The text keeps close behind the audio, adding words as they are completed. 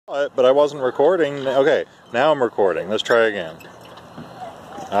But I wasn't recording. Okay, now I'm recording. Let's try again.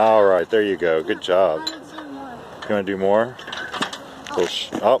 All right, there you go. Good job. You want to do more?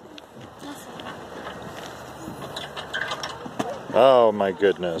 Oh. Oh my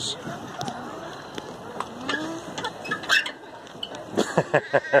goodness.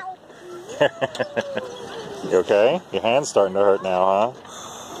 You okay? Your hand's starting to hurt now, huh?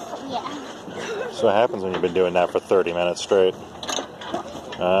 Yeah. That's what happens when you've been doing that for 30 minutes straight.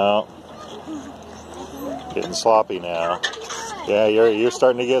 Oh. Getting sloppy now. Yeah, you're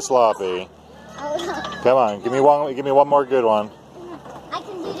starting to get sloppy. Come on, give me one more good one. I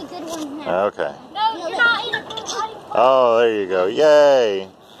can do the good one now. Okay. No, you're not in a good one. Oh, there you go. Yay.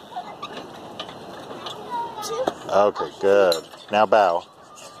 Okay, good. Now bow.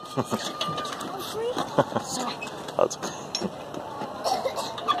 That's okay.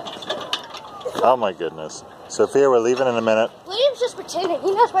 Oh my goodness. Sophia, we're leaving in a minute. William's just pretending.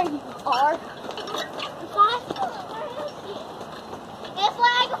 He knows where you are. It's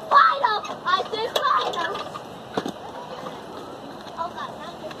like a final. I said final.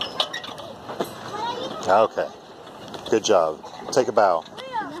 Okay. Good job. Take a bow.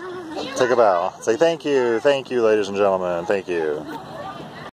 Take a bow. Say thank you, ladies and gentlemen. Thank you.